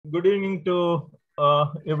Good evening to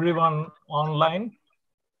everyone online.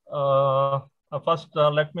 First,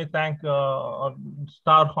 let me thank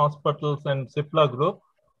Star Hospitals and Cipla Group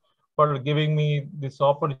for giving me this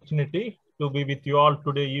opportunity to be with you all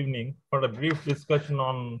today evening for a brief discussion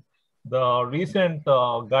on the recent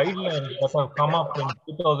guidelines that have come up in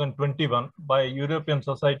 2021 by European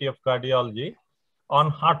Society of Cardiology on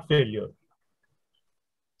heart failure.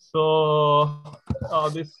 So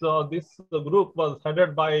this group was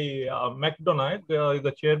headed by McDonagh, is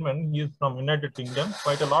the chairman. He is from United Kingdom.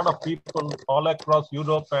 Quite a lot of people all across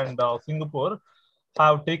Europe and Singapore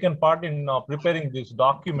have taken part in preparing this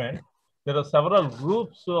document. There are several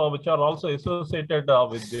groups which are also associated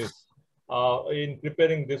with this in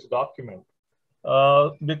preparing this document.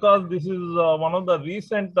 Because this is one of the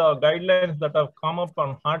recent guidelines that have come up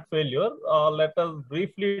on heart failure, let us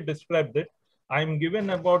briefly describe it. I'm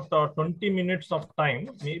given about 20 minutes of time.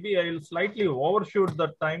 Maybe I will slightly overshoot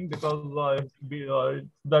that time because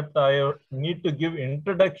that I need to give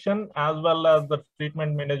introduction as well as the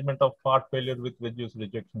treatment management of heart failure with reduced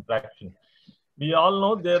ejection fraction. We all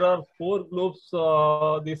know there are 4 groups.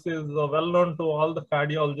 This is well known to all the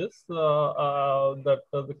cardiologists. That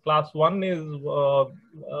the class 1 is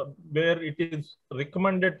where it is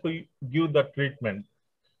recommended to give the treatment.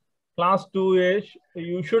 Class 2A,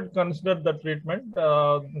 you should consider the treatment.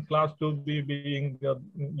 Class 2B being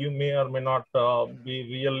you may or may not be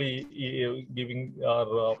really giving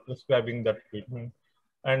or prescribing that treatment,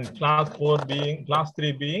 and class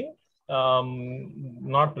 3 being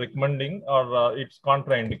not recommending or it's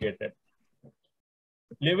contraindicated.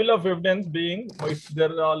 Level of evidence being, if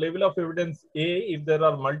there are level of evidence A, if there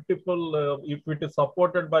are multiple, if it is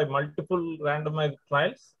supported by multiple randomized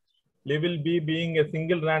trials. Level B being a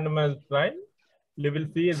single randomized trial. Level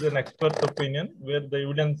C is an expert opinion where the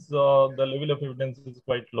evidence, the level of evidence is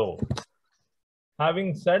quite low.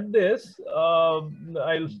 Having said this,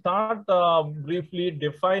 I'll start briefly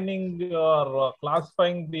defining or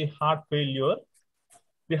classifying the heart failure.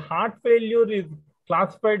 The heart failure is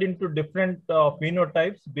classified into different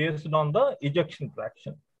phenotypes based on the ejection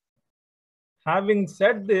fraction. Having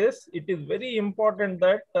said this, it is very important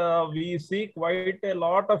that we see quite a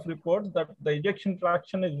lot of reports that the ejection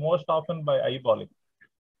fraction is most often by eyeballing.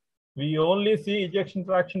 We only see ejection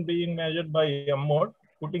fraction being measured by M mode,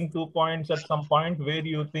 putting 2 points at some point where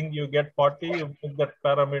you think you get 40, you put that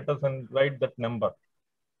parameters and write that number.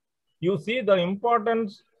 You see the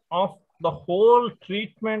importance of the whole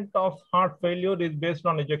treatment of heart failure is based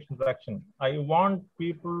on ejection fraction. I want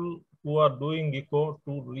people who are doing echo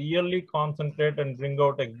to really concentrate and bring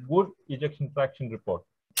out a good ejection fraction report.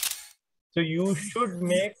 So you should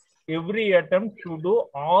make every attempt to do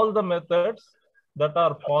all the methods that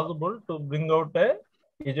are possible to bring out a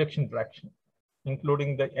ejection fraction,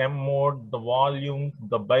 including the M mode, the volume,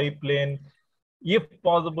 the biplane, if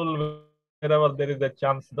possible, wherever there is a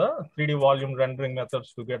chance, the 3D volume rendering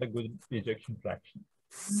methods to get a good ejection fraction.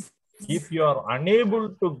 If you are unable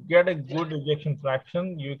to get a good ejection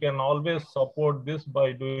fraction, you can always support this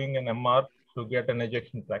by doing an MR to get an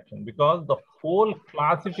ejection fraction, because the whole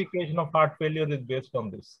classification of heart failure is based on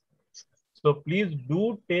this. So please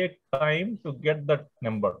do take time to get that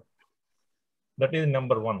number. That is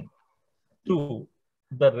number 1. 2,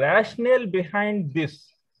 the rationale behind this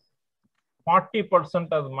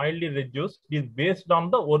 40% as mildly reduced is based on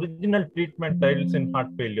the original treatment trials in heart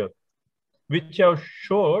failure, which have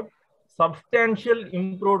showed substantial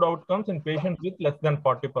improved outcomes in patients with less than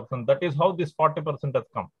 40%. That is how this 40% has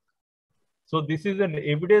come. So this is an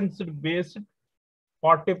evidence-based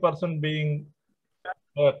 40% being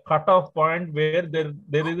a cutoff point where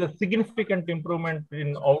there is a significant improvement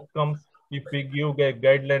in outcomes if we give a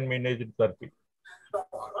guideline managed therapy.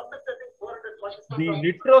 The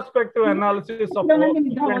retrospective analysis of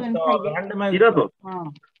randomized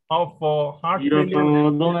of heart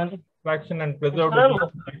failure fraction and preserved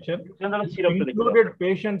fraction included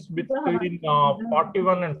patients between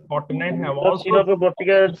 41 and 49 have also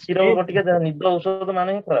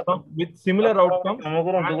with similar outcomes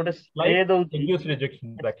like reduced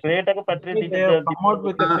rejection fraction.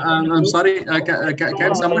 I'm sorry,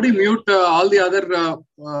 can somebody mute all the other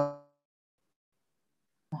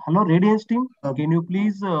Hello, Radiance team. Can you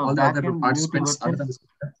please all the other participants?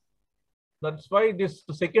 That's why this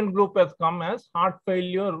second group has come as heart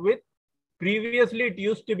failure with, previously it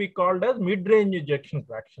used to be called as mid-range ejection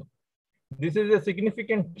fraction. This is a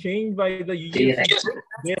significant change by the ESC.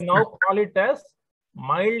 They now call it as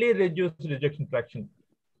mildly reduced ejection fraction.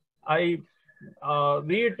 I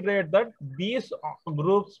reiterate that these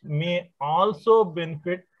groups may also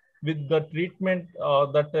benefit with the treatment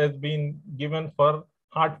that has been given for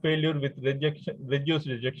heart failure with reduced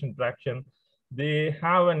ejection fraction. They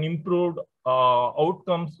have an improved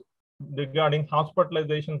outcomes regarding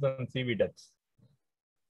hospitalizations and CV deaths.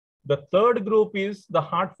 The third group is the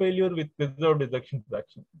heart failure with preserved ejection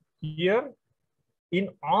fraction. Here, in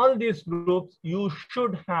all these groups, you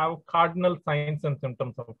should have cardinal signs and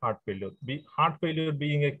symptoms of heart failure. Heart failure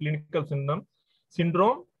being a clinical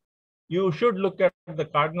syndrome, you should look at the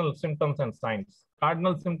cardinal symptoms and signs.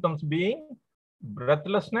 Cardinal symptoms being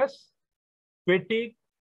breathlessness, fatigue,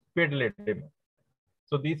 fatal edema.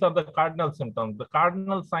 So these are the cardinal symptoms. The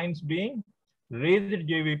cardinal signs being raised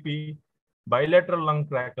JVP, bilateral lung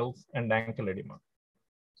crackles, and ankle edema.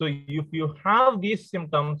 So if you have these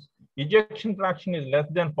symptoms, ejection fraction is less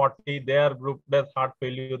than 40, they are grouped as heart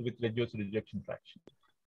failure with reduced ejection fraction.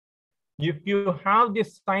 If you have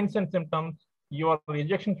these signs and symptoms, your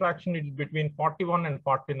ejection fraction is between 41 and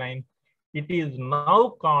 49. It is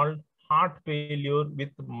now called heart failure with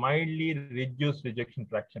mildly reduced ejection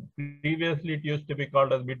fraction. Previously, it used to be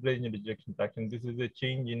called as mid-range ejection fraction. This is a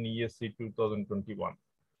change in ESC 2021.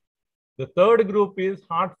 The third group is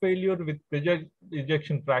heart failure with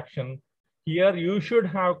ejection fraction. Here, you should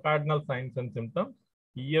have cardinal signs and symptoms.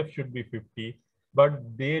 EF should be 50, but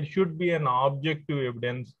there should be an objective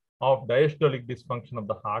evidence of diastolic dysfunction of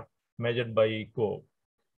the heart measured by echo,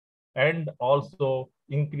 and also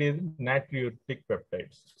increased natriuretic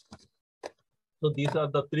peptides. So these are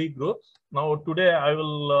the three groups. Now today I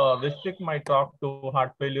will restrict my talk to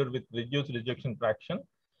heart failure with reduced ejection fraction.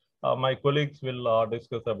 My colleagues will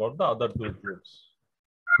discuss about the other two groups.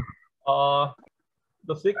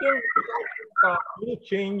 The second new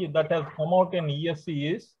change that has come out in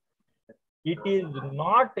ESC is, it is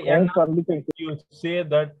not enough to say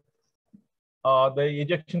that the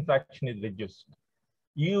ejection fraction is reduced.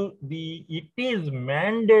 It is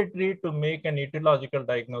mandatory to make an etiological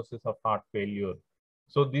diagnosis of heart failure.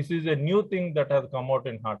 So this is a new thing that has come out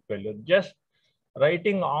in heart failure. Just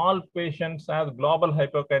writing all patients as global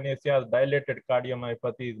hypokinesia as dilated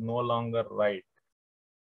cardiomyopathy is no longer right.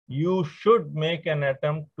 You should make an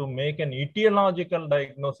attempt to make an etiological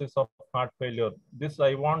diagnosis of heart failure. This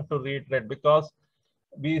I want to reiterate, because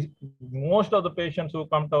most of the patients who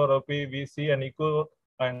come to our OP, we see an echo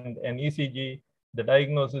and an ECG, the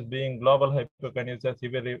diagnosis being global hypokinesia,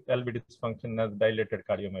 severe LV dysfunction as dilated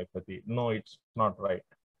cardiomyopathy. No, it's not right.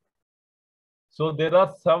 So there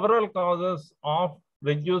are several causes of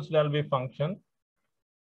reduced LV function.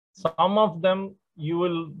 Some of them you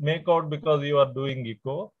will make out because you are doing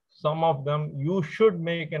echo. Some of them you should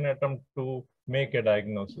make an attempt to make a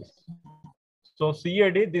diagnosis. So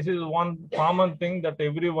CAD, this is one common thing that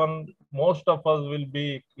most of us will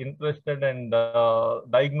be interested in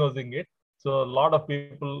diagnosing it. So a lot of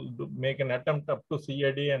people make an attempt up to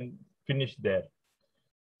CAD and finish there.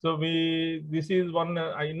 So this is one,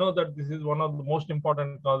 I know that this is one of the most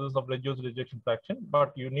important causes of reduced ejection fraction,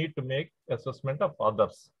 but you need to make assessment of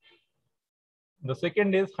others. The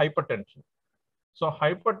second is hypertension. So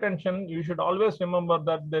hypertension, you should always remember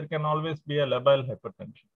that there can always be a labile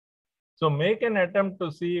hypertension. So make an attempt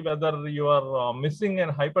to see whether you are missing an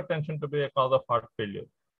hypertension to be a cause of heart failure.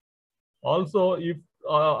 Also, if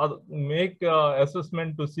make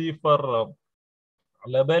assessment to see for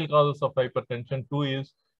labile causes of hypertension. Two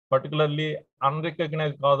is particularly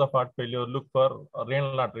unrecognized cause of heart failure. Look for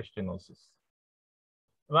renal artery stenosis.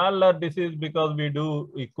 Well, this is because we do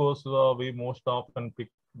echoes, we most often pick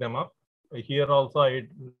them up. Here also, I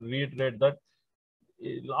reiterate that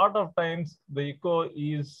a lot of times the echo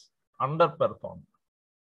is underperformed,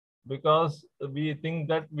 because we think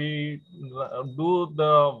that we do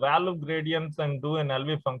the value gradients and do an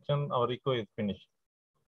LV function, our echo is finished.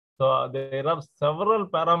 So there are several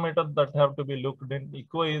parameters that have to be looked in.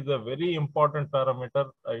 Echo is a very important parameter.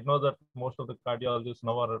 I know that most of the cardiologists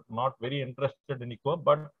now are not very interested in echo,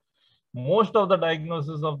 but most of the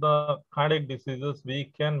diagnosis of the cardiac diseases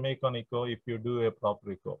we can make on echo if you do a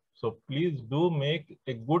proper echo. So please do make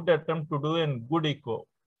a good attempt to do a good echo.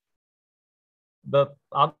 The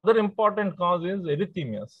other important cause is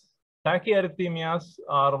arrhythmias. Tachyarrhythmias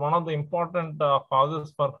are one of the important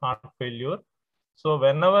causes for heart failure. So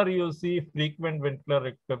whenever you see frequent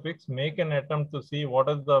ventricular ectopics, make an attempt to see what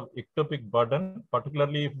is the ectopic burden,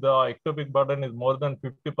 particularly if the ectopic burden is more than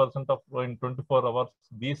 50% of in 24 hours,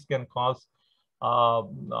 these can cause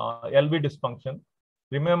LV dysfunction.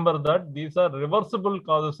 Remember that these are reversible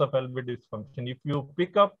causes of LV dysfunction. If you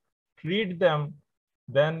pick up, treat them,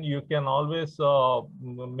 then you can always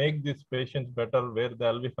make these patients better where the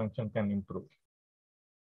LV function can improve.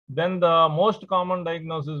 Then the most common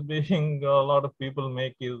diagnosis being a lot of people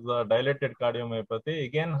make is dilated cardiomyopathy.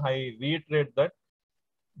 Again, I reiterate that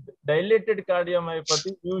dilated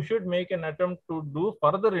cardiomyopathy, you should make an attempt to do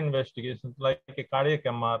further investigations like a cardiac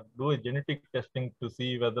MR, do a genetic testing to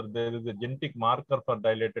see whether there is a genetic marker for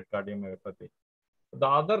dilated cardiomyopathy. The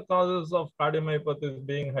other causes of cardiomyopathy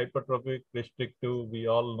being hypertrophic, restrictive, we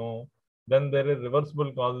all know. Then there are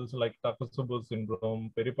reversible causes like Takotsubo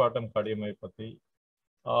syndrome, peripartum cardiomyopathy.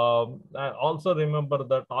 I also remember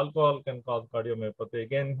that alcohol can cause cardiomyopathy.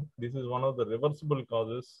 Again, this is one of the reversible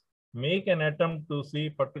causes. Make an attempt to see,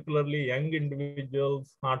 particularly young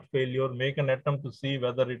individuals, heart failure, make an attempt to see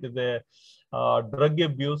whether it is a drug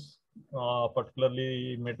abuse,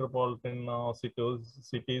 particularly metropolitan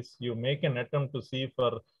cities. You make an attempt to see.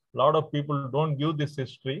 For a lot of people don't give this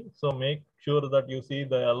history. So make sure that you see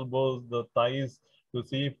the elbows, the thighs, to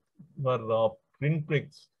see for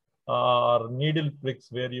pinpricks or needle pricks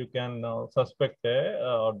where you can suspect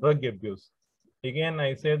a drug abuse. Again,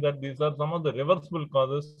 I say that these are some of the reversible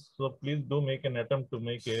causes. So please do make an attempt to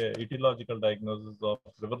make a etiological diagnosis of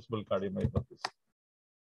reversible cardiomyopathy.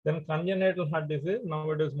 Then congenital heart disease.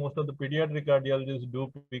 Nowadays, most of the pediatric cardiologists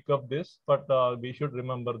do pick up this, but we should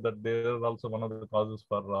remember that they are also one of the causes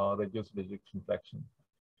for reduced ejection fraction.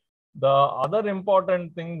 The other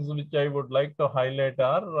important things which I would like to highlight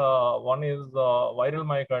are one is viral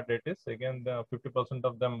myocarditis. Again, 50%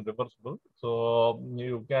 of them reversible. So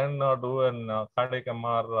you can do an cardiac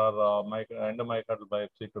MR or endomyocardial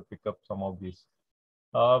biopsy to pick up some of these.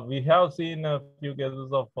 We have seen a few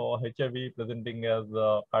cases of HIV presenting as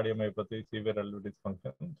cardiomyopathy, severe LV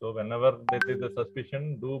dysfunction. So whenever there is a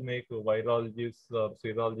suspicion, do make virologists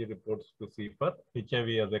serology reports to see for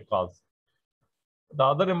HIV as a cause. The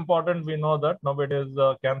other important, we know that nowadays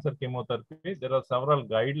cancer chemotherapy, there are several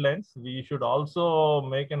guidelines. We should also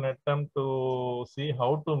make an attempt to see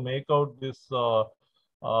how to make out this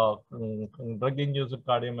drug-induced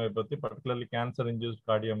cardiomyopathy, particularly cancer-induced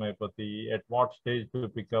cardiomyopathy, at what stage to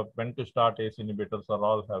pick up, when to start ACE inhibitors, are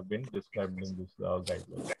all have been described in this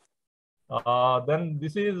guideline. Then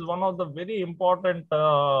this is one of the very important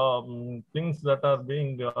things that are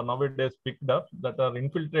being nowadays picked up, that are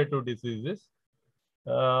infiltrative diseases.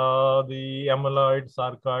 The amyloid,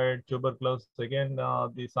 sarcoid, tuberculosis. Again,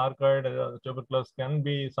 the sarcoid, tuberculosis can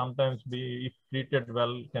be sometimes be, if treated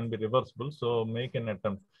well, can be reversible. So make an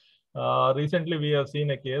attempt. Recently, we have seen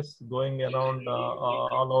a case going around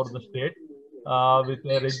all over the state with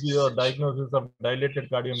a diagnosis of dilated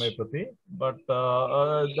cardiomyopathy, but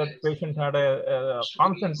that patient had a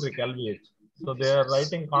concentric LVH. So they are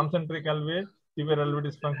writing concentric LVH, severe LV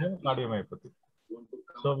dysfunction, cardiomyopathy.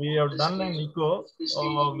 So we have done an echo.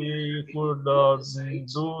 We could do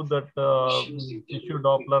that tissue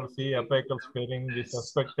Doppler, see apical sparing, the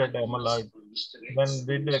suspected amyloid. Then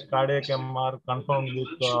did a cardiac MR, confirmed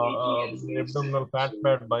with abdominal fat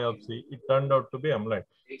pad biopsy. It turned out to be amyloid.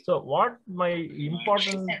 So what my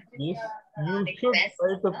important is, you should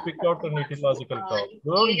try to pick out an etiological cause.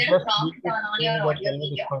 Don't just leave it saying that LV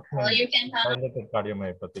dysfunction and dilated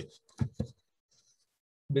cardiomyopathy.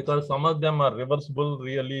 Because some of them are reversible,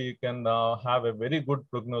 really can have a very good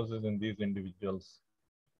prognosis in these individuals.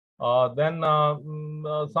 Then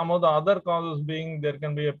some of the other causes being, there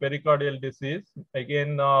can be a pericardial disease.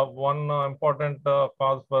 Again, one important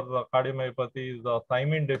cause for cardiomyopathy is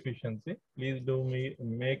thiamine deficiency. Please do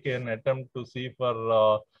make an attempt to see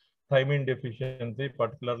for thiamine deficiency,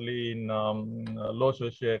 particularly in low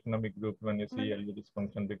socioeconomic group when you see LV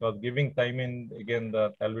dysfunction, because giving thiamine, again,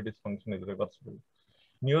 the LV dysfunction is reversible.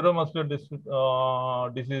 Neuromuscular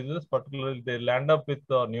diseases, particularly they land up with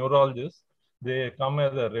neurologists. They come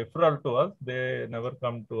as a referral to us. They never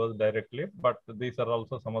come to us directly, but these are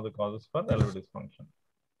also some of the causes for LV dysfunction.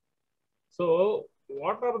 So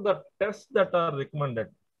what are the tests that are recommended?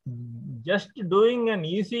 Just doing an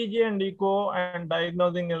ECG and echo and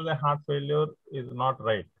diagnosing as a heart failure is not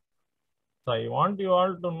right. So I want you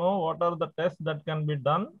all to know what are the tests that can be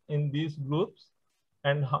done in these groups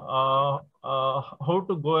and how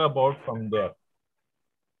to go about from there.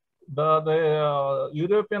 The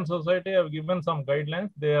European Society have given some guidelines.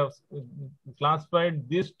 They have classified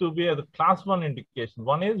this to be a class 1 indication.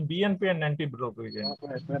 One is BNP and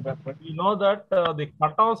anti-BNP. We know that the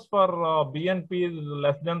cutoffs for BNP is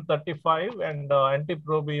less than 35 and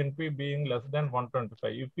anti-pro-BNP being less than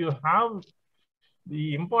 125. If you have,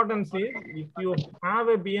 the importance is, if you have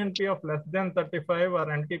a BNP of less than 35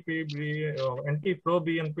 or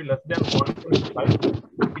anti-pro-BNP less than 125,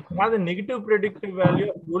 it has a negative predictive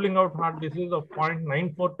value of ruling out heart disease of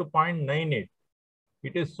 0.94 to 0.98.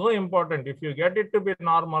 It is so important. If you get it to be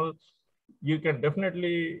normal, you can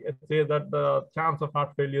definitely say that the chance of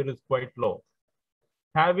heart failure is quite low.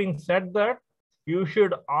 Having said that, you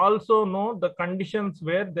should also know the conditions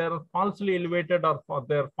where they are falsely elevated or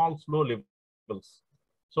they're false low levels.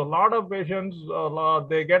 So a lot of patients,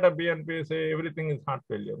 they get a BNP, say everything is heart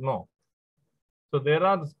failure. No. So there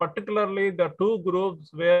are particularly the two groups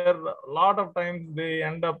where a lot of times they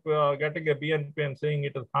end up getting a BNP and saying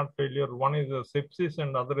it is heart failure. One is a sepsis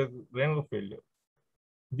and other is renal failure.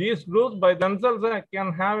 These groups by themselves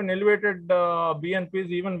can have an elevated BNPs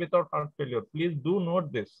even without heart failure. Please do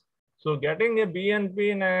note this. So getting a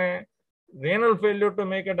BNP in a renal failure to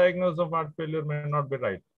make a diagnosis of heart failure may not be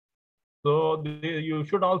right. So you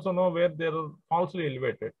should also know where they are falsely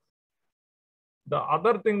elevated. The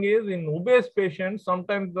other thing is in obese patients,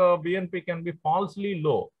 sometimes the BNP can be falsely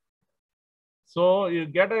low. So you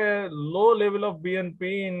get a low level of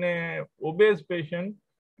BNP in a obese patient,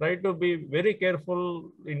 try to be very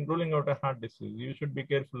careful in ruling out a heart disease. You should be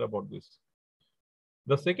careful about this.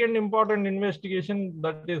 The second important investigation,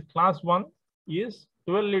 that is class 1, is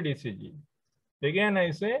 12-lead ECG. Again, I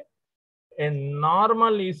say a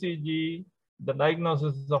normal ECG, the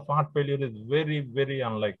diagnosis of heart failure is very, very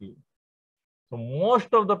unlikely. So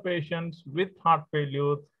most of the patients with heart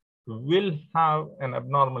failure will have an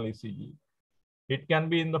abnormal ECG. It can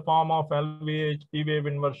be in the form of LVH, T-wave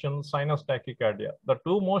inversion, sinus tachycardia. The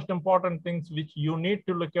two most important things which you need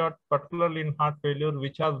to look at, particularly in heart failure,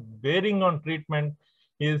 which has bearing on treatment,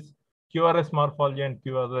 is QRS morphology and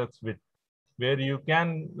QRS width, where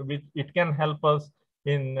it can help us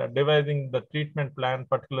in devising the treatment plan,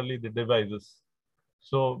 particularly the devices.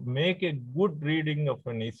 So make a good reading of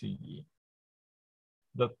an ECG.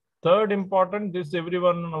 The third important, this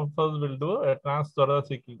everyone of us will do, a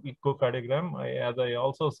transthoracic echocardiogram. As I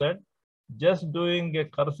also said, just doing a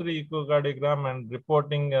cursory echocardiogram and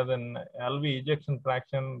reporting as an LV ejection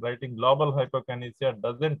fraction, writing global hypokinesia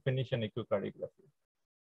doesn't finish an echocardiography.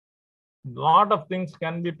 Lot of things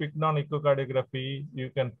can be picked on echocardiography.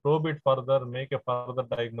 You can probe it further, make a further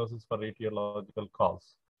diagnosis for etiological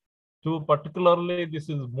cause. Particularly, this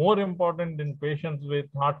is more important in patients with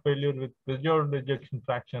heart failure with preserved ejection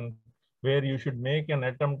fraction, where you should make an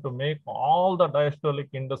attempt to make all the diastolic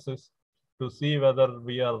indices to see whether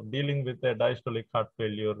we are dealing with a diastolic heart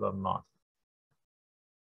failure or not.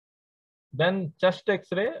 Then chest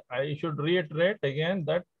X-ray, I should reiterate again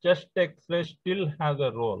that chest X-ray still has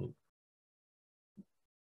a role.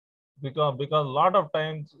 Because a lot of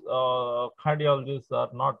times cardiologists are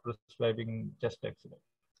not prescribing chest X-ray,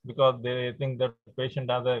 because they think that the patient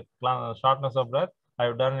has a shortness of breath.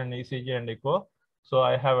 I've done an ECG and echo, so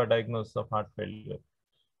I have a diagnosis of heart failure.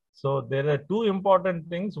 So there are two important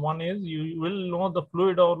things. One is you will know the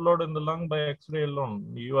fluid overload in the lung by X-ray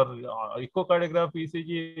alone. Your echocardiograph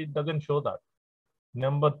ECG doesn't show that.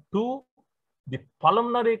 Number two, the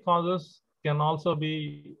pulmonary causes can also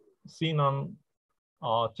be seen on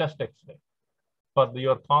chest X-ray for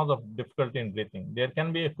your cause of difficulty in breathing. There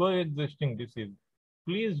can be a coexisting disease.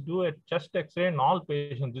 Please do a chest X-ray in all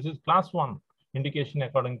patients. This is class 1 indication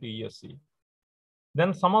according to ESC.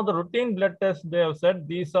 Then some of the routine blood tests, they have said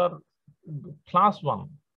these are class 1,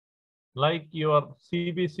 like your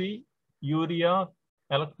CBC, urea,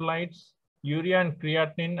 electrolytes, urea and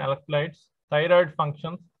creatinine electrolytes, thyroid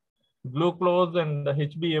functions, glucose and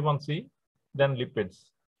HbA1c, then lipids.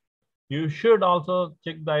 You should also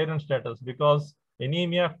check the iron status, because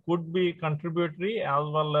anemia could be contributory as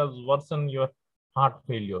well as worsen your heart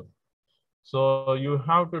failure. So you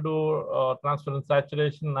have to do transferrin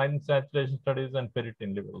saturation, iron saturation studies, and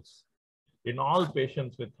ferritin levels in all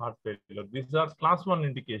patients with heart failure. These are class 1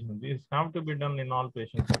 indications. These have to be done in all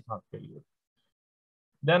patients with heart failure.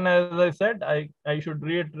 Then, as I said, I should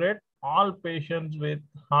reiterate, all patients with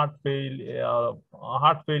heart failure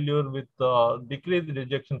with decreased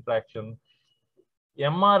ejection fraction,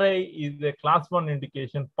 MRI is a class 1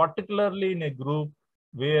 indication, particularly in a group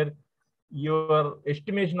where your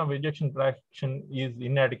estimation of ejection fraction is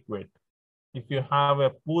inadequate. If you have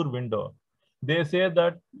a poor window, they say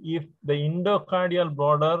that if the endocardial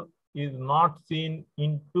border is not seen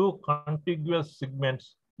in two contiguous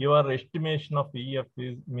segments, your estimation of EF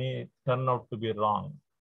may turn out to be wrong.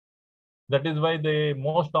 That is why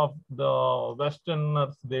most of the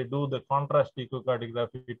Westerners, they do the contrast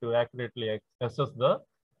echocardiography to accurately assess the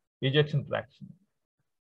ejection fraction.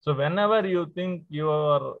 So whenever you think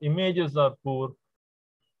your images are poor,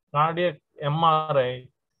 cardiac MRI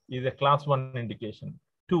is a class 1 indication.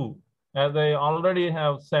 2, as I already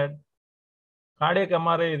have said, cardiac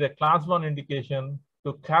MRI is a class 1 indication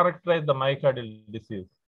to characterize the myocardial disease.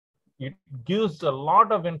 It gives a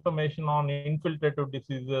lot of information on infiltrative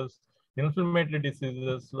diseases, inflammatory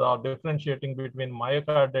diseases, differentiating between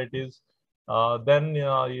myocarditis, then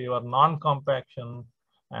your non-compaction,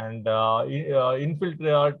 And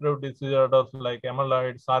infiltrative disorders like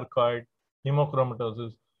amyloid, sarcoid,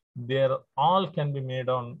 hemochromatosis, they all can be made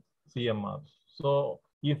on CMR. So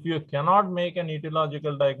if you cannot make an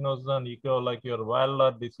etiological diagnosis on echo like your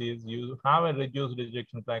valvular disease, you have a reduced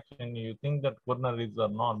ejection fraction, you think that coronaries are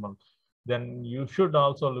normal, then you should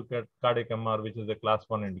also look at cardiac MR, which is a class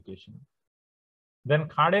 1 indication. Then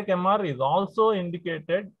cardiac MR is also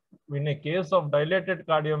indicated in a case of dilated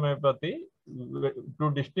cardiomyopathy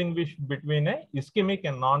to distinguish between a ischemic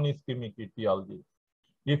and non-ischemic etiology.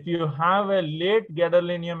 If you have a late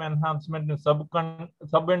gadolinium enhancement in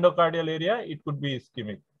subendocardial area, it could be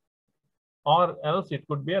ischemic, or else it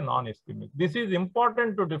could be a non-ischemic. This is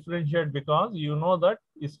important to differentiate because you know that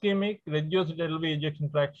ischemic reduced LV ejection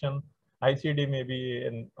fraction, ICD may be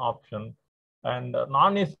an option, and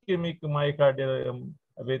non-ischemic myocardium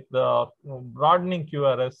with broadening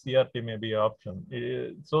QRS, CRT may be an option.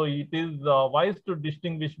 So it is wise to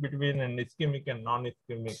distinguish between an ischemic and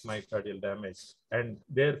non-ischemic myocardial damage, and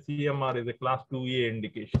their CMR is a class 2A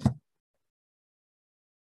indication.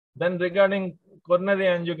 Then regarding coronary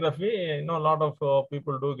angiography, you know, a lot of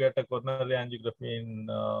people do get a coronary angiography in,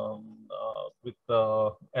 with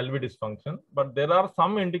LV dysfunction, but there are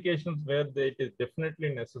some indications where it is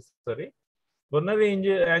definitely necessary. Coronary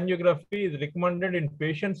angiography is recommended in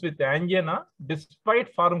patients with angina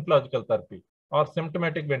despite pharmacological therapy or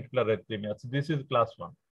symptomatic ventricular arrhythmia. So this is class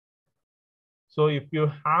 1. So if you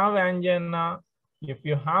have angina, if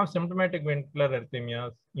you have symptomatic ventricular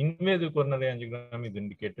arrhythmias, invasive coronary angiogram is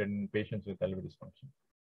indicated in patients with LV dysfunction.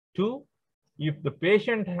 2, if the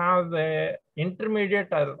patient has a intermediate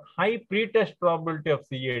or high pretest probability of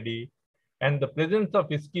CAD and the presence of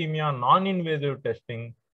ischemia, non-invasive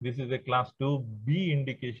testing, this is a class 2B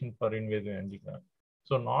indication for invasive angiogram.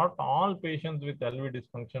 So not all patients with LV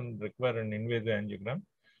dysfunction require an invasive angiogram,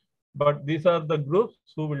 but these are the groups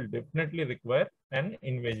who will definitely require an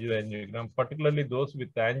invasive angiogram, particularly those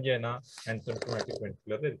with angina and symptomatic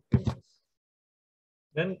ventricular arrhythmias.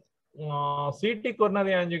 Then CT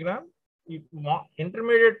coronary angiogram, if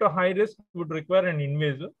intermediate to high risk would require an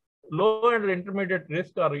invasive. Low and intermediate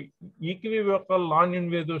risk are equivocal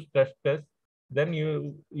non-invasive stress test. Then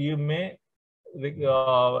you may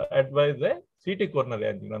advise a CT coronary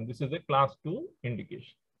angiogram. This is a class 2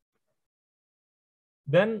 indication.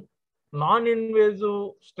 Then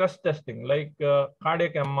non-invasive stress testing like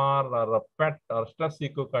cardiac MR or a PET or stress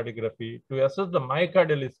echocardiography to assess the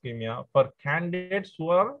myocardial ischemia for candidates who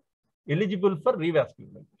are eligible for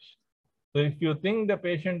revascularization. So if you think the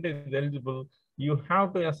patient is eligible, you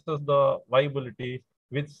have to assess the viability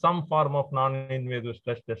with some form of non-invasive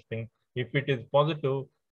stress testing. If it is positive,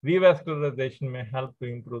 revascularization may help to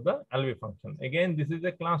improve the LV function. Again, this is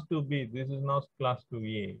a class 2B. This is not class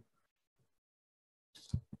 2A.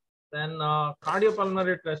 Then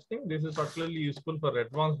cardiopulmonary testing. This is particularly useful for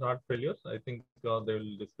advanced heart failures. I think they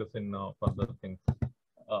will discuss in further things.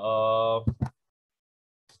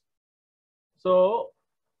 So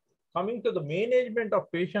coming to the management of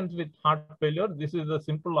patients with heart failure, this is a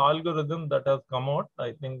simple algorithm that has come out.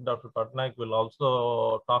 I think Dr. Patnaik will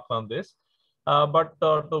also talk on this. But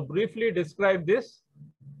to briefly describe this,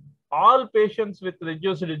 all patients with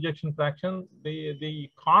reduced ejection fraction, the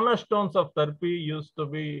cornerstones of therapy used to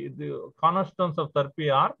be, the cornerstones of therapy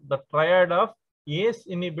are the triad of ACE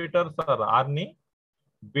inhibitors or ARNI,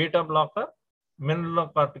 beta blocker,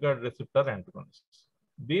 mineralocorticoid receptor antagonists.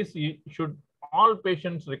 These should, all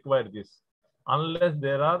patients require this unless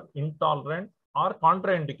there are intolerant or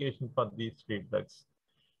contraindication for these three drugs.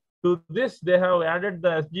 To this, they have added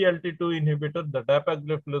the SGLT2 inhibitor, the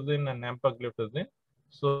dapagliflozin and empagliflozin.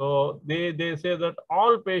 So they say that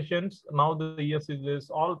all patients, now the ESC is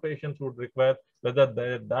all patients would require, whether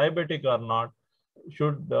they're diabetic or not,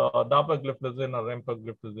 should dapagliflozin or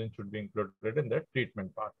empagliflozin should be included in the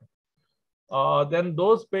treatment part. Then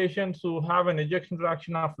those patients who have an ejection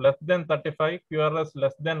fraction of less than 35, QRS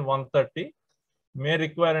less than 130 may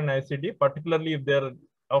require an ICD, particularly if they're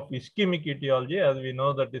of ischemic etiology. As we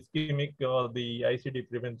know that ischemic, the ICD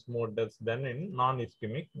prevents more deaths than in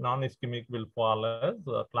non-ischemic. Non-ischemic will fall as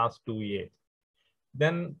class 2A.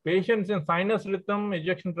 Then patients in sinus rhythm,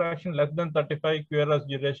 ejection fraction less than 35, QRS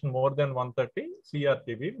duration more than 130,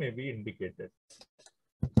 CRTB may be indicated.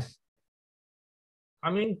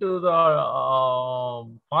 Coming to the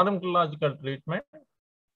pharmacological treatment,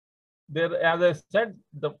 there, as I said,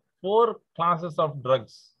 the 4 classes of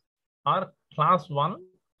drugs are class 1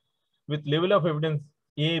 with level of evidence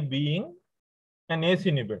A being an ACE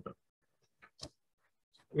inhibitor.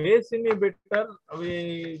 ACE inhibitor,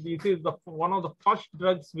 this is one of the first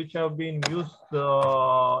drugs which have been used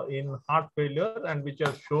in heart failure and which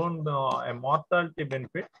have shown a mortality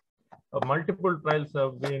benefit. Multiple trials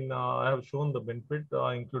have shown the benefit,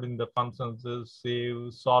 including the consensus,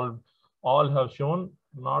 SAVE, SOLVE, all have shown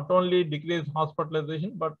not only decreased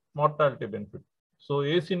hospitalization but mortality benefit. So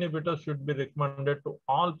ACE inhibitor should be recommended to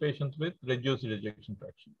all patients with reduced ejection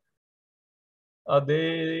fraction.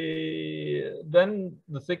 Then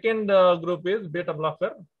the second group is beta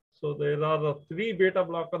blocker. So there are 3 beta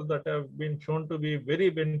blockers that have been shown to be very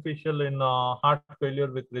beneficial in heart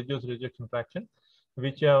failure with reduced ejection fraction,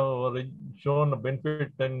 which have shown a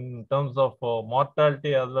benefit in terms of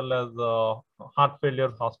mortality as well as heart failure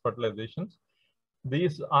hospitalizations.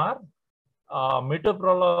 These are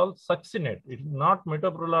metoprolol succinate. It's not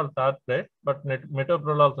metoprolol tartrate, but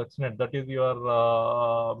metoprolol succinate. That is your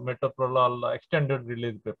metoprolol extended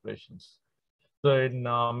release preparations. So in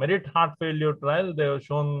MERIT heart failure trial, they have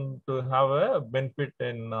shown to have a benefit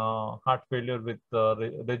in heart failure with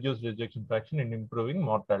reduced ejection fraction in improving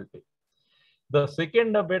mortality. The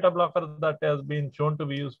second beta blocker that has been shown to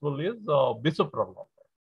be useful is bisoprolol.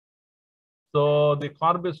 So the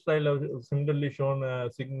Corbis trial has similarly shown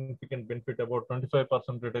a significant benefit, about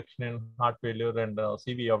 25% reduction in heart failure and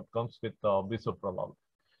CV outcomes with bisoprolol.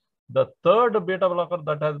 The third beta blocker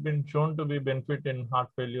that has been shown to be benefit in heart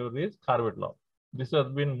failure is carvedilol. This has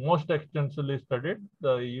been most extensively studied.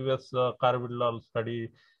 The US carvedilol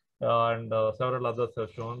study and several others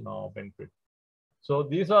have shown benefit. So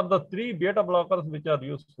these are the 3 beta blockers which are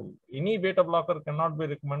useful. Any beta blocker cannot be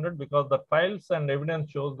recommended because the trials and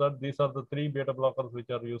evidence shows that these are the 3 beta blockers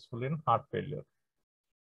which are useful in heart failure.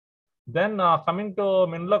 Then coming to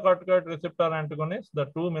mineralocorticoid receptor antagonists, the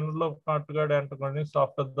 2 mineralocorticoid antagonists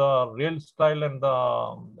after the RAILS trial and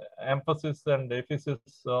the emphasis and ephesus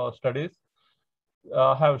studies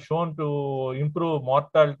have shown to improve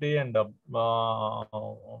mortality and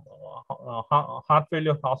heart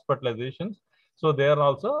failure hospitalizations. So they are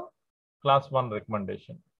also class 1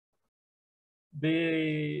 recommendation.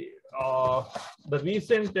 The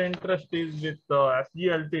recent interest is with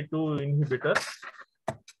SGLT2 inhibitor.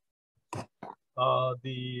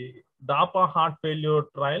 The DAPA heart failure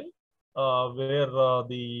trial, where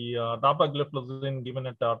the dapagliflozin given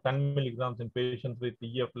at 10 milligrams in patients with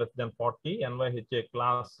EF less than 40, NYHA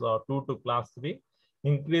class 2 to class 3,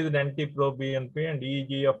 increased NT-proBNP and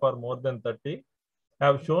eGFR more than 30,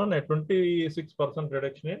 have shown a 26%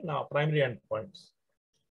 reduction in primary endpoints.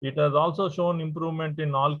 It has also shown improvement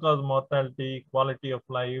in all-cause mortality, quality of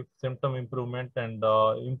life, symptom improvement, and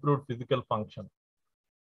improved physical function.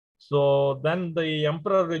 So then the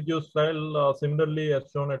Emperor reduced trial similarly has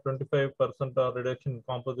shown a 25% reduction in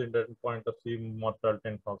composite endpoint of CV mortality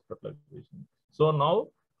and hospitalization. So now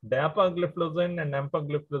dapagliflozin and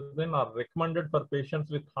empagliflozin are recommended for patients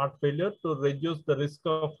with heart failure to reduce the risk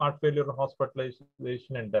of heart failure,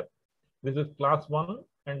 hospitalization, and death. This is class 1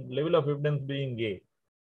 and level of evidence being A.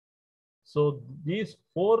 So these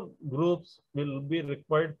 4 groups will be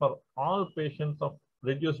required for all patients of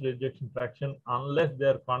reduced ejection fraction unless they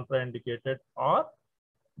are contraindicated or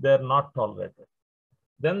they are not tolerated.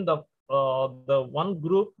 Then the one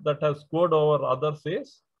group that has scored over others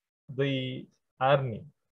is the ARNI,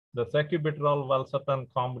 the sacubitril valsartan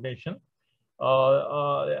combination.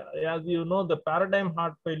 As you know, the Paradigm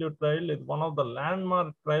heart failure trial is one of the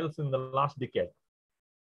landmark trials in the last decade.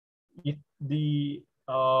 The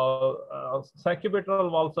sacubitril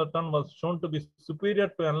valsartan was shown to be superior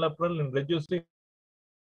to enalapril in reducing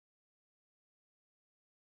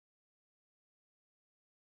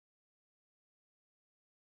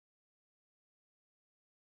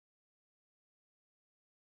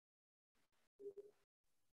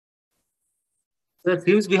Sir,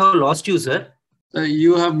 seems we have lost you, sir.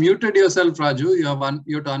 You have muted yourself, Raju. You have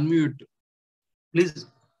to unmute. Please.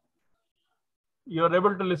 You are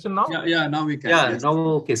able to listen now? Yeah, now we can. Yeah, yes. now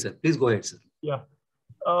okay, sir. Please go ahead, sir. Yeah.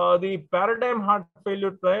 The Paradigm heart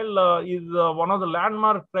failure trial is one of the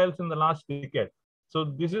landmark trials in the last decade. So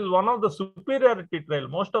this is one of the superiority trial.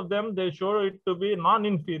 Most of them, they show it to be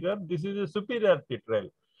non-inferior. This is a superiority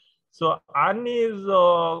trial. So ARNI is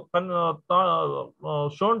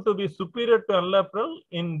shown to be superior to enalapril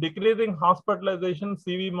in decreasing hospitalization,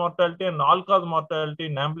 CV mortality, and all-cause mortality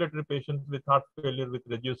in ambulatory patients with heart failure with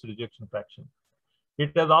reduced ejection fraction.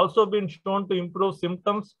 It has also been shown to improve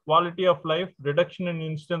symptoms, quality of life, reduction in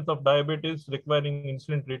incidence of diabetes requiring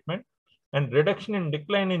insulin treatment, and reduction in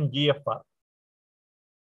decline in GFR.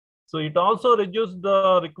 So it also reduced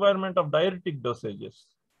the requirement of diuretic dosages.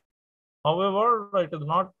 However, it is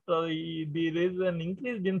not, there is an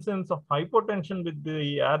increased incidence of hypotension with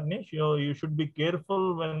the ARNI. You should be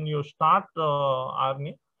careful when you start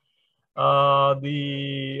ARNI.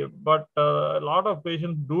 But a lot of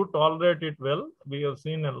patients do tolerate it well. We have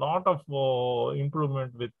seen a lot of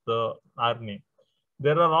improvement with ARNI.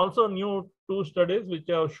 There are also new 2 studies which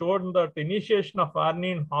have shown that initiation of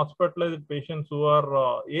ARNI in hospitalized patients who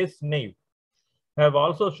are ACE naive have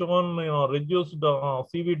also shown reduced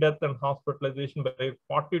CV death and hospitalization by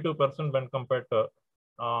 42% when compared to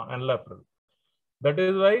enalapril. That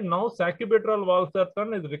is why now sacubitril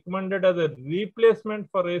valsartan is recommended as a replacement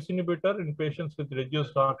for ACE inhibitor in patients with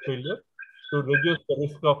reduced heart failure to reduce the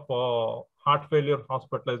risk of heart failure,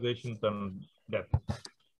 hospitalizations, and death.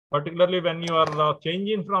 Particularly when you are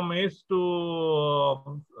changing from ACE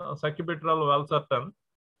to sacubitril valsartan,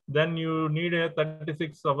 then you need a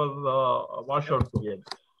 36-hour washout period.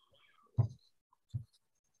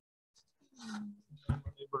 I'm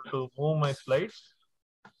able to move my slides.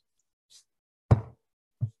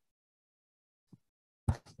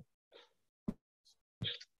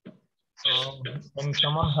 Can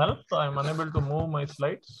someone help? I'm unable to move my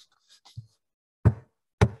slides.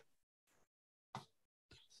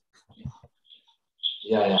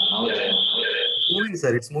 Yeah. Now It's moving,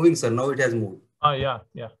 sir. It's moving, sir. Now it has moved. Yeah.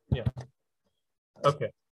 Okay.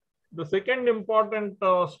 The second important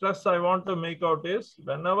stress I want to make out is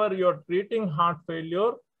whenever you're treating heart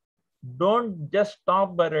failure, don't just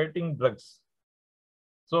stop by writing drugs.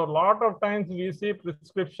 So a lot of times we see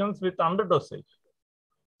prescriptions with underdosage.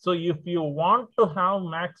 So if you want to have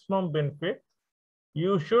maximum benefit,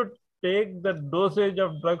 you should take the dosage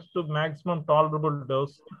of drugs to maximum tolerable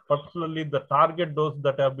dose, particularly the target dose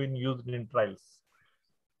that have been used in trials.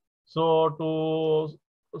 So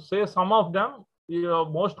to say some of them,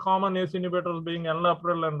 most common ACE inhibitors being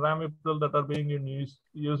enalapril and ramipril that are being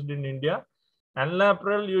used in India.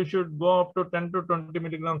 Enalapril, you should go up to 10 to 20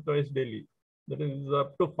 milligrams twice daily. That is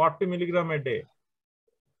up to 40 milligram a day.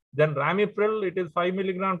 Then ramipril, it is 5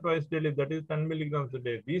 milligrams twice daily. That is 10 milligrams a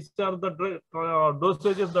day. These are the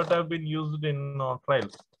dosages that have been used in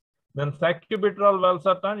trials. Then sacubitril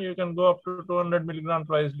valsartan, you can go up to 200 milligrams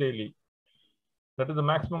twice daily. That is the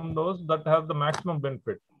maximum dose that has the maximum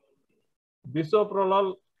benefit.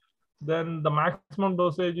 Bisoprolol, then the maximum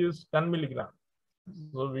dosage is 10 milligrams.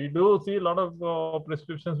 So we do see a lot of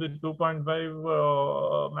prescriptions with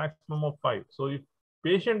 2.5, maximum of 5. So if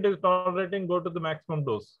patient is tolerating, go to the maximum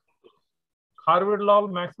dose.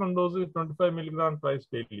 Carvedilol, maximum dose is 25 milligrams twice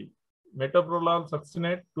daily. Metoprolol,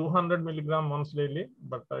 succinate, 200 milligrams once daily,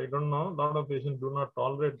 but I don't know, a lot of patients do not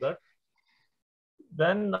tolerate that.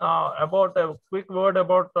 Then about a quick word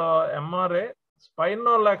about MRA,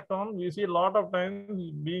 spironolactone, we see a lot of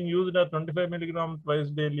times being used at 25 milligrams twice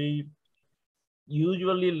daily.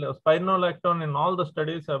 Usually spironolactone in all the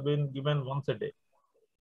studies have been given once a day.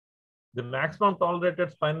 The maximum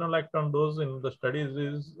tolerated spironolactone dose in the studies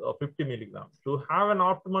is 50 milligrams. To have an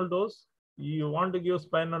optimal dose, you want to give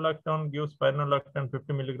spironolactone, give spironolactone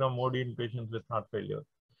 50 milligram OD in patients with heart failure.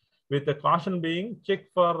 With the caution being, check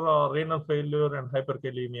for renal failure and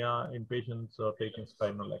hyperkalemia in patients taking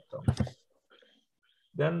spironolactone.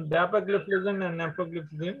 Then dapagliflozin and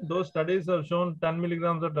empagliflozin, those studies have shown 10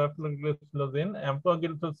 milligrams of dapagliflozin.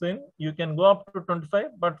 Empagliflozin, you can go up to 25,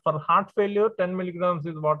 but for heart failure, 10 milligrams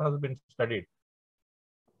is what has been studied.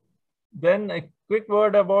 Then a quick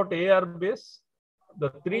word about ARBs. The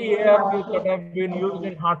 3 ARBs that have been used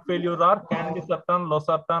in heart failure are candesartan,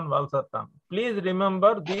 losartan, valsartan. Please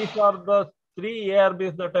remember, these are the 3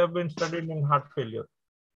 ARBs that have been studied in heart failure.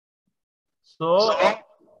 So,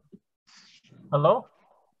 hello?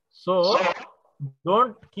 So,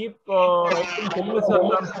 don't keep writing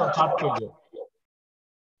telmisartan for heart failure.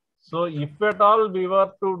 So, if at all we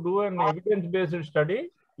were to do an evidence-based study,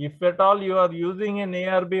 if at all you are using an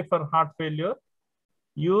ARB for heart failure,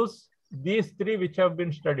 use these 3 which have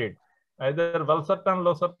been studied, either valsartan,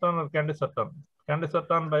 losartan, or candesartan.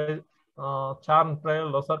 Candesartan by CHARM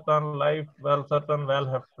trial, losartan, LIFE, valsartan,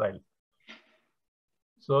 VALHEF trial.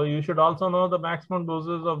 So, you should also know the maximum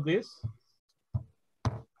doses of this.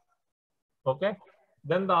 Okay.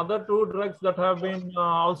 Then the other 2 drugs that have been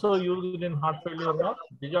also used in heart failure are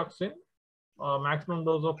digoxin, maximum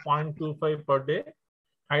dose of 0.25 per day.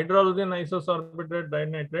 Hydralazine isosorbitate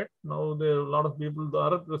dinitrate. Now there are a lot of people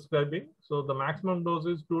are prescribing. So the maximum dose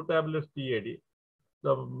is 2 tablets TID.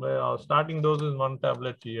 The starting dose is 1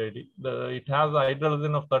 tablet TID. It has a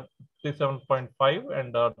hydralazine of 37.5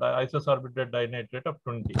 and the isosorbitate dinitrate of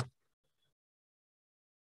 20.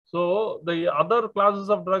 So the other classes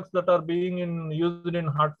of drugs that are being used in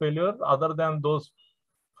heart failure, other than those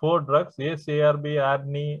 4 drugs, ACE, ARB,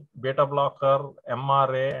 ARNI, beta blocker,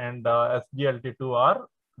 MRA, and SGLT2 are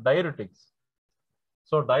diuretics.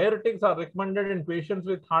 So diuretics are recommended in patients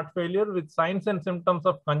with heart failure with signs and symptoms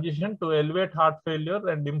of congestion to elevate heart failure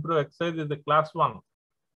and improve exercise is a class 1.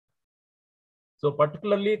 So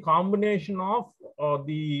particularly combination of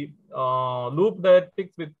the loop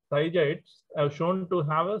diuretics with thiazides have shown to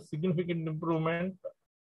have a significant improvement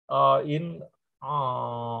in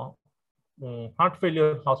heart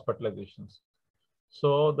failure hospitalizations.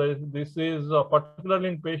 So this is particularly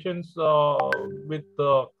in patients with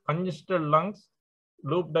congested lungs.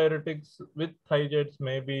 Loop diuretics with thiazides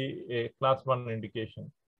may be a class 1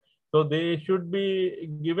 indication. So they should be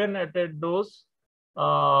given at a dose,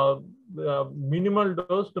 minimal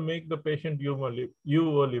dose to make the patient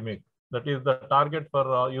euvolemic. That is the target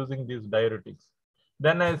for using these diuretics.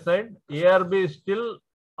 Then I said ARB is still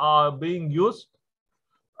being used,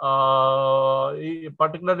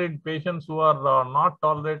 particularly in patients who are not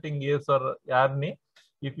tolerating ACE or ARNI.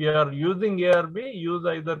 If you are using ARB, use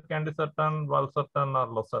either candesartan, valsartan, or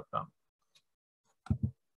losartan.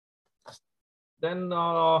 Then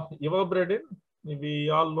ivabradine,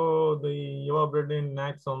 we all know the ivabradine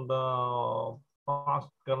acts on the fast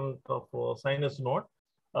current of sinus node,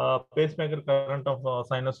 pacemaker current of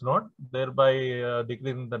sinus node, thereby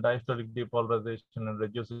decreasing the diastolic depolarization and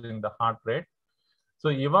reducing the heart rate. So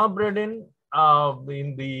ivabradine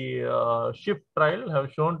in the SHIFT trial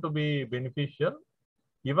have shown to be beneficial.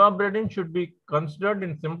 Ivabradine should be considered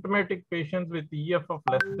in symptomatic patients with EF of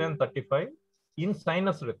less than 35 in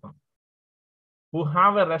sinus rhythm, who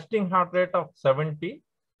have a resting heart rate of 70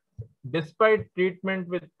 despite treatment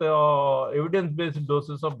with evidence-based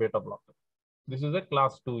doses of beta blocker. This is a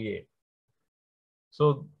class 2A.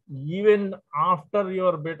 So even after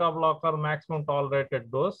your beta blocker maximum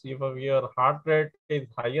tolerated dose, if your heart rate is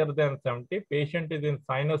higher than 70, patient is in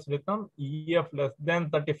sinus rhythm, EF less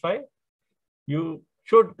than 35, you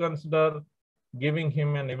should consider giving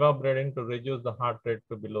him an ivabradine to reduce the heart rate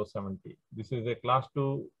to below 70. This is a class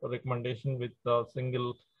 2 recommendation with a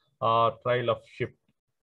single trial of SHIFT.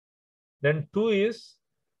 Then 2 is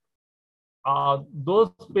those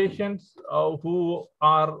patients who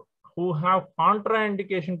have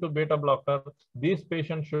contraindication to beta blocker. These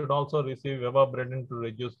patients should also receive ivabradine to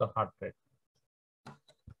reduce the heart rate.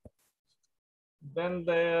 Then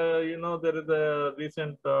there is a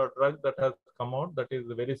recent drug that has come out, that is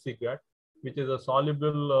vericiguat, which is a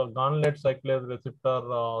soluble guanylate cyclase receptor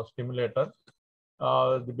stimulator.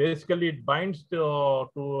 Basically, it binds to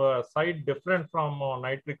a site different from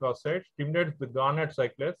nitric oxide, stimulates the guanylate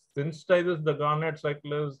cyclase, sensitizes the guanylate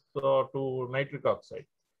cyclase to nitric oxide.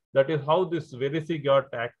 That is how this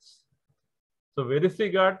vericiguat acts. So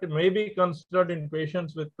vericiguat may be considered in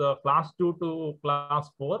patients with class 2 to class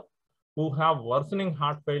 4 who have worsening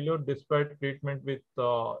heart failure despite treatment with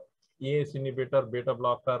ACE inhibitor, beta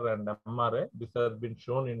blocker, and MRA. This has been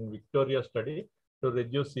shown in Victoria study to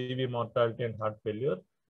reduce CV mortality and heart failure.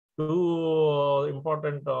 Two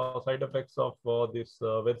important side effects of this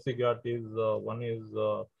vericiguat is one is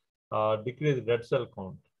decreased red cell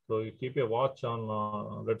count. So you keep a watch on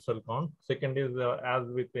red cell count. Second is as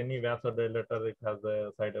with any vasodilator, it has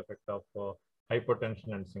a side effect of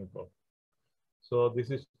hypertension and syncope. So this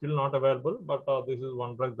is still not available, but this is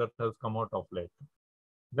one drug that has come out of late.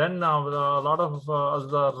 Then a lot of us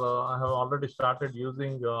have already started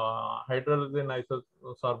using hydrolyzine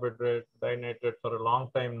isosorbate dinitrate for a long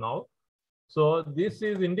time now. So this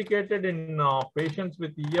is indicated in patients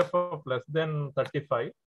with EF of less than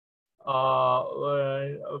 35,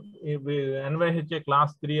 NYHA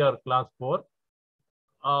class 3 or class 4,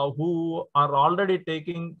 who are already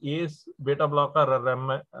taking ACE, beta blocker, or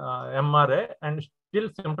MRA and still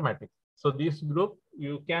symptomatic. So this group,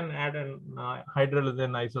 you can add an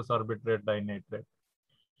hydrolyzine isosorbate dinitrate.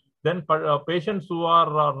 Then patients who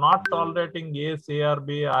are not tolerating ACE,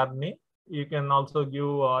 ARB, ARNI, you can also give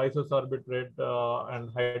isosorbate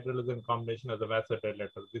and hydrolyzine combination as a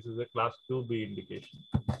vasodilator. This is a class 2B indication.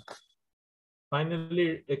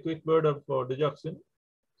 Finally, a quick word of digoxin.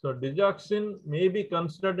 So digoxin may be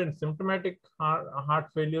considered in symptomatic heart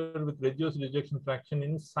failure with reduced ejection fraction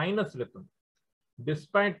in sinus rhythm,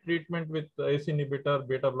 despite treatment with ACE inhibitor,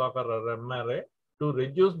 beta blocker, or MRA to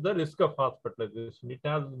reduce the risk of hospitalization. It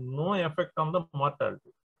has no effect on the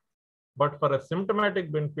mortality. But for a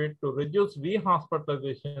symptomatic benefit to reduce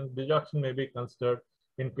rehospitalization, digoxin may be considered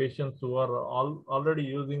in patients who are already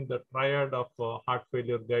using the triad of heart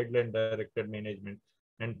failure guideline directed management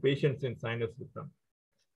and patients in sinus rhythm.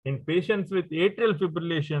 In patients with atrial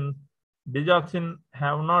fibrillation, digoxin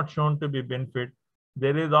have not shown to be benefit,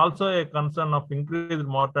 There is also a concern of increased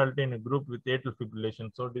mortality in a group with atrial fibrillation.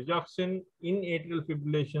 So digoxin in atrial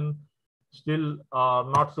fibrillation still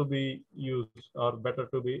not to be used or better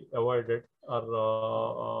to be avoided.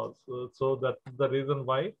 Or so that's the reason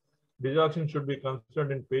why digoxin should be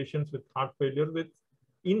considered in patients with heart failure with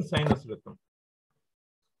in sinus rhythm.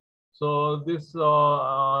 So this,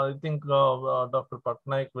 I think Dr.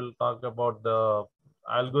 Patnaik will talk about the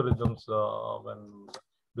algorithms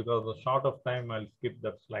because of short of time, I'll skip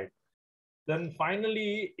that slide. Then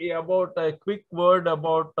finally, about a quick word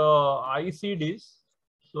about ICDs.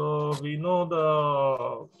 So we know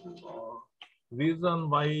the reason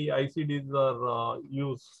why ICDs are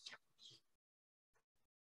used.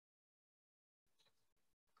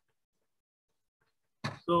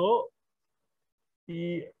 So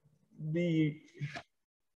the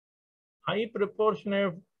high proportion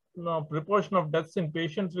of deaths in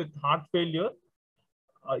patients with heart failure,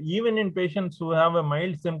 even in patients who have a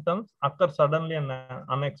mild symptoms, occur suddenly and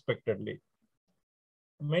unexpectedly.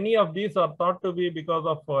 Many of these are thought to be because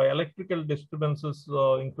of electrical disturbances,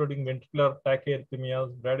 including ventricular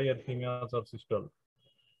tachyarrhythmias, bradyarrhythmias, or systole.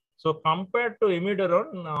 So compared to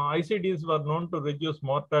imidazole, ICDs were known to reduce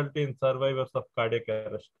mortality in survivors of cardiac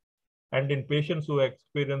arrest and in patients who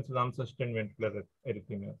experience unsustained ventricular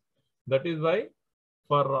arrhythmia. That is why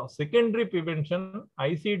for secondary prevention,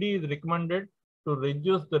 ICD is recommended to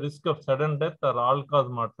reduce the risk of sudden death or all-cause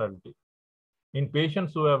mortality in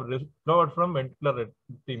patients who have recovered from ventricular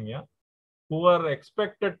arrhythmia, who are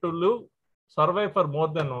expected to survive for more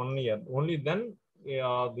than 1 year. Only then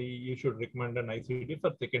you should recommend an ICD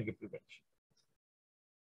for secondary prevention.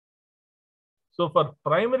 So for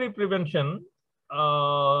primary prevention,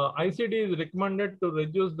 ICD is recommended to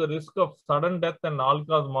reduce the risk of sudden death and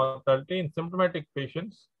all-cause mortality in symptomatic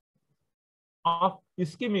patients of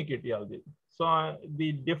ischemic etiology. So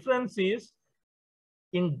the difference is,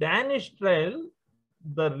 in Danish trial,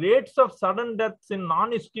 the rates of sudden deaths in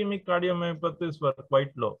non-ischemic cardiomyopathies were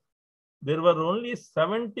quite low. There were only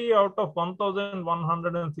 70 out of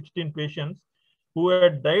 1,116 patients who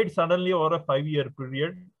had died suddenly over a 5-year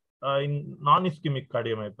period in non-ischemic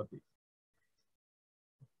cardiomyopathy.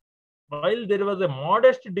 While there was a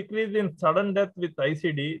modest decrease in sudden death with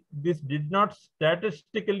ICD, this did not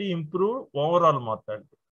statistically improve overall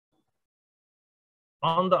mortality.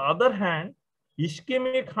 On the other hand,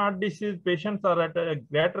 ischemic heart disease patients are at a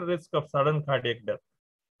greater risk of sudden cardiac death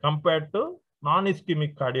compared to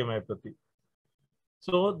non-ischemic cardiomyopathy.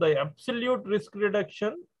 So the absolute risk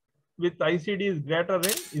reduction with ICD is greater in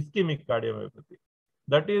ischemic cardiomyopathy.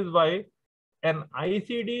 That is why an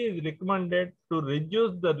ICD is recommended to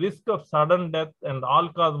reduce the risk of sudden death and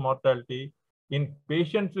all-cause mortality in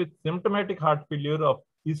patients with symptomatic heart failure of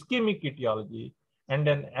ischemic etiology and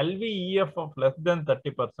an LVEF of less than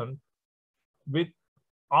 30% with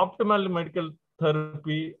optimal medical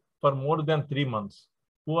therapy for more than 3 months,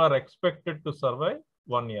 who are expected to survive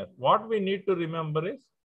 1 year. What we need to remember is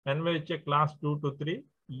NYHA class 2 to 3,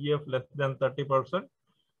 EF less than 30%,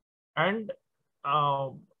 and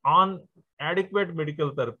on adequate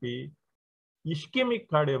medical therapy, ischemic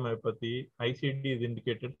cardiomyopathy, ICD is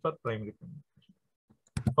indicated for primary prevention.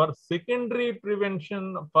 For secondary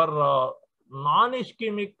prevention, for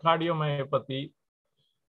non-ischemic cardiomyopathy,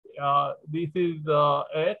 this is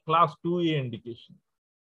a class 2A indication.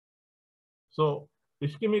 So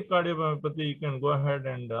ischemic cardiomyopathy, you can go ahead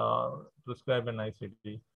and prescribe an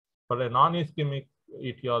ICD. For a non-ischemic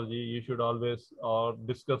etiology, you should always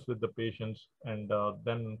discuss with the patients and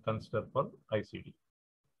then consider for ICD.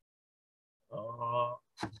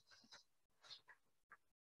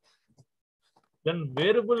 Then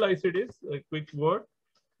wearable ICDs, a quick word.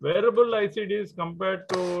 Wearable ICDs compared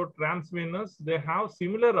to transvenous, they have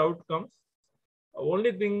similar outcomes.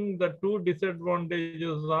 Only thing, the two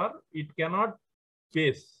disadvantages are it cannot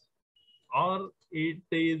pace, or it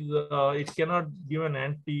cannot give an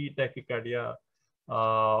anti-tachycardia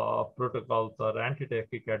protocols or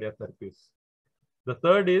anti-tachycardia therapies. The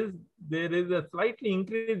third is there is a slightly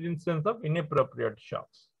increased instance of inappropriate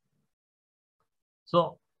shocks.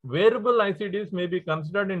 So wearable ICDs may be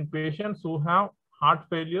considered in patients who have heart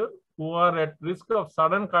failure, who are at risk of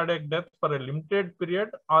sudden cardiac death for a limited period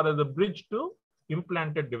or as a bridge to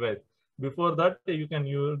implanted device. Before that, you can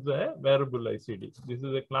use a wearable ICD. This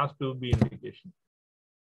is a class 2B indication.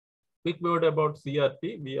 Quick word about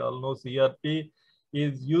CRT. We all know CRT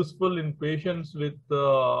is useful in patients with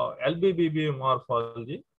LBBB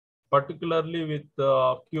morphology, particularly with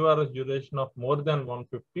QRS duration of more than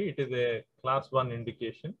 150. It is a class 1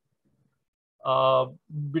 indication.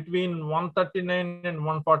 between 139 and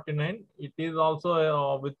 149, it is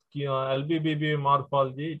also with LBBB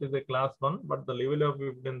morphology. It is a class 1, but the level of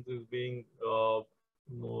evidence is being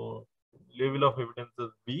level of evidence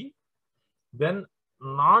is B. Then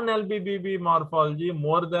non-LBBB morphology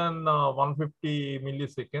more than 150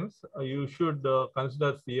 milliseconds, you should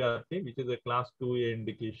consider CRT, which is a class 2A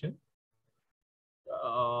indication.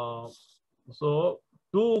 So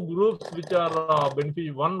two groups which are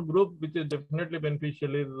beneficial. One group which is definitely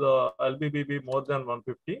beneficial is LBBB more than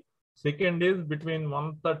 150. Second is between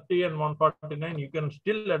 130 and 149. You can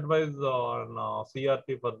still advise on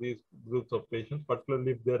CRT for these groups of patients,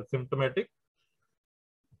 particularly if they are symptomatic.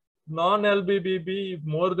 Non-LBBB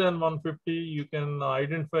more than 150, you can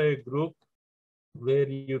identify a group where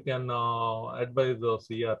you can advise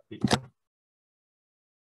CRT.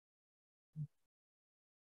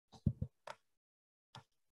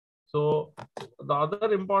 So the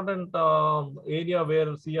other important area where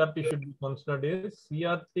CRT should be considered is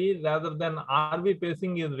CRT rather than RV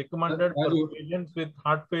pacing is recommended for patients with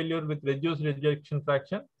heart failure with reduced ejection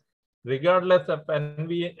fraction, regardless of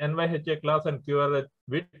NYHA class and QRH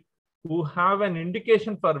width, who have an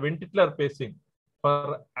indication for ventricular pacing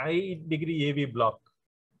for high degree AV block.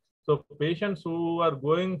 So patients who are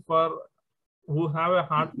going for, who have a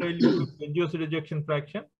heart failure with reduced ejection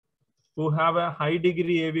fraction, who have a high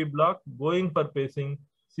degree AV block, going for pacing,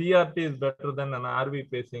 CRT is better than an RV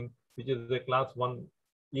pacing, which is a class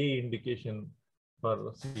 1A indication for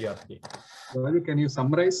CRT. Raju, can you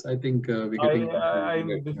summarize? I think we getting.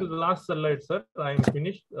 This is the last slide, sir. I'm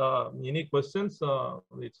finished. Any questions? I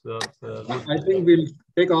think we'll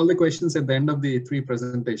take all the questions at the end of the 3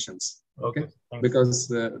 presentations. Okay.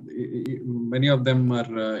 Because many of them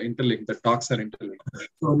are interlinked. The talks are interlinked.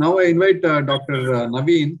 So now I invite Dr.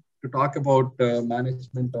 Naveen to talk about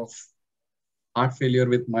management of heart failure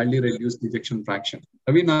with mildly reduced ejection fraction.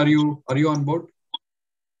 Naveen, are you on board?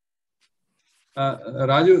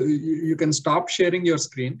 Raju, you can stop sharing your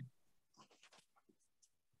screen.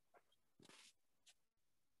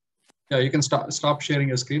 Yeah, you can stop sharing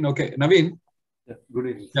your screen. Okay, Naveen. Yeah, good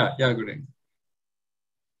evening. Yeah, good evening.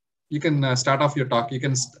 You can start off your talk. You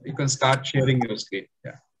can start sharing your screen.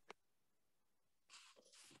 Yeah.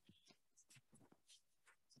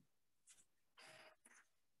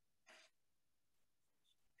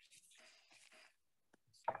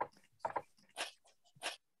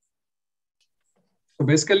 So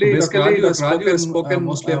basically, Dr. Raju has spoken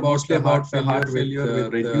mostly about heart failure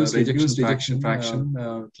with reduced ejection fraction,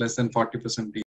 less than 40%.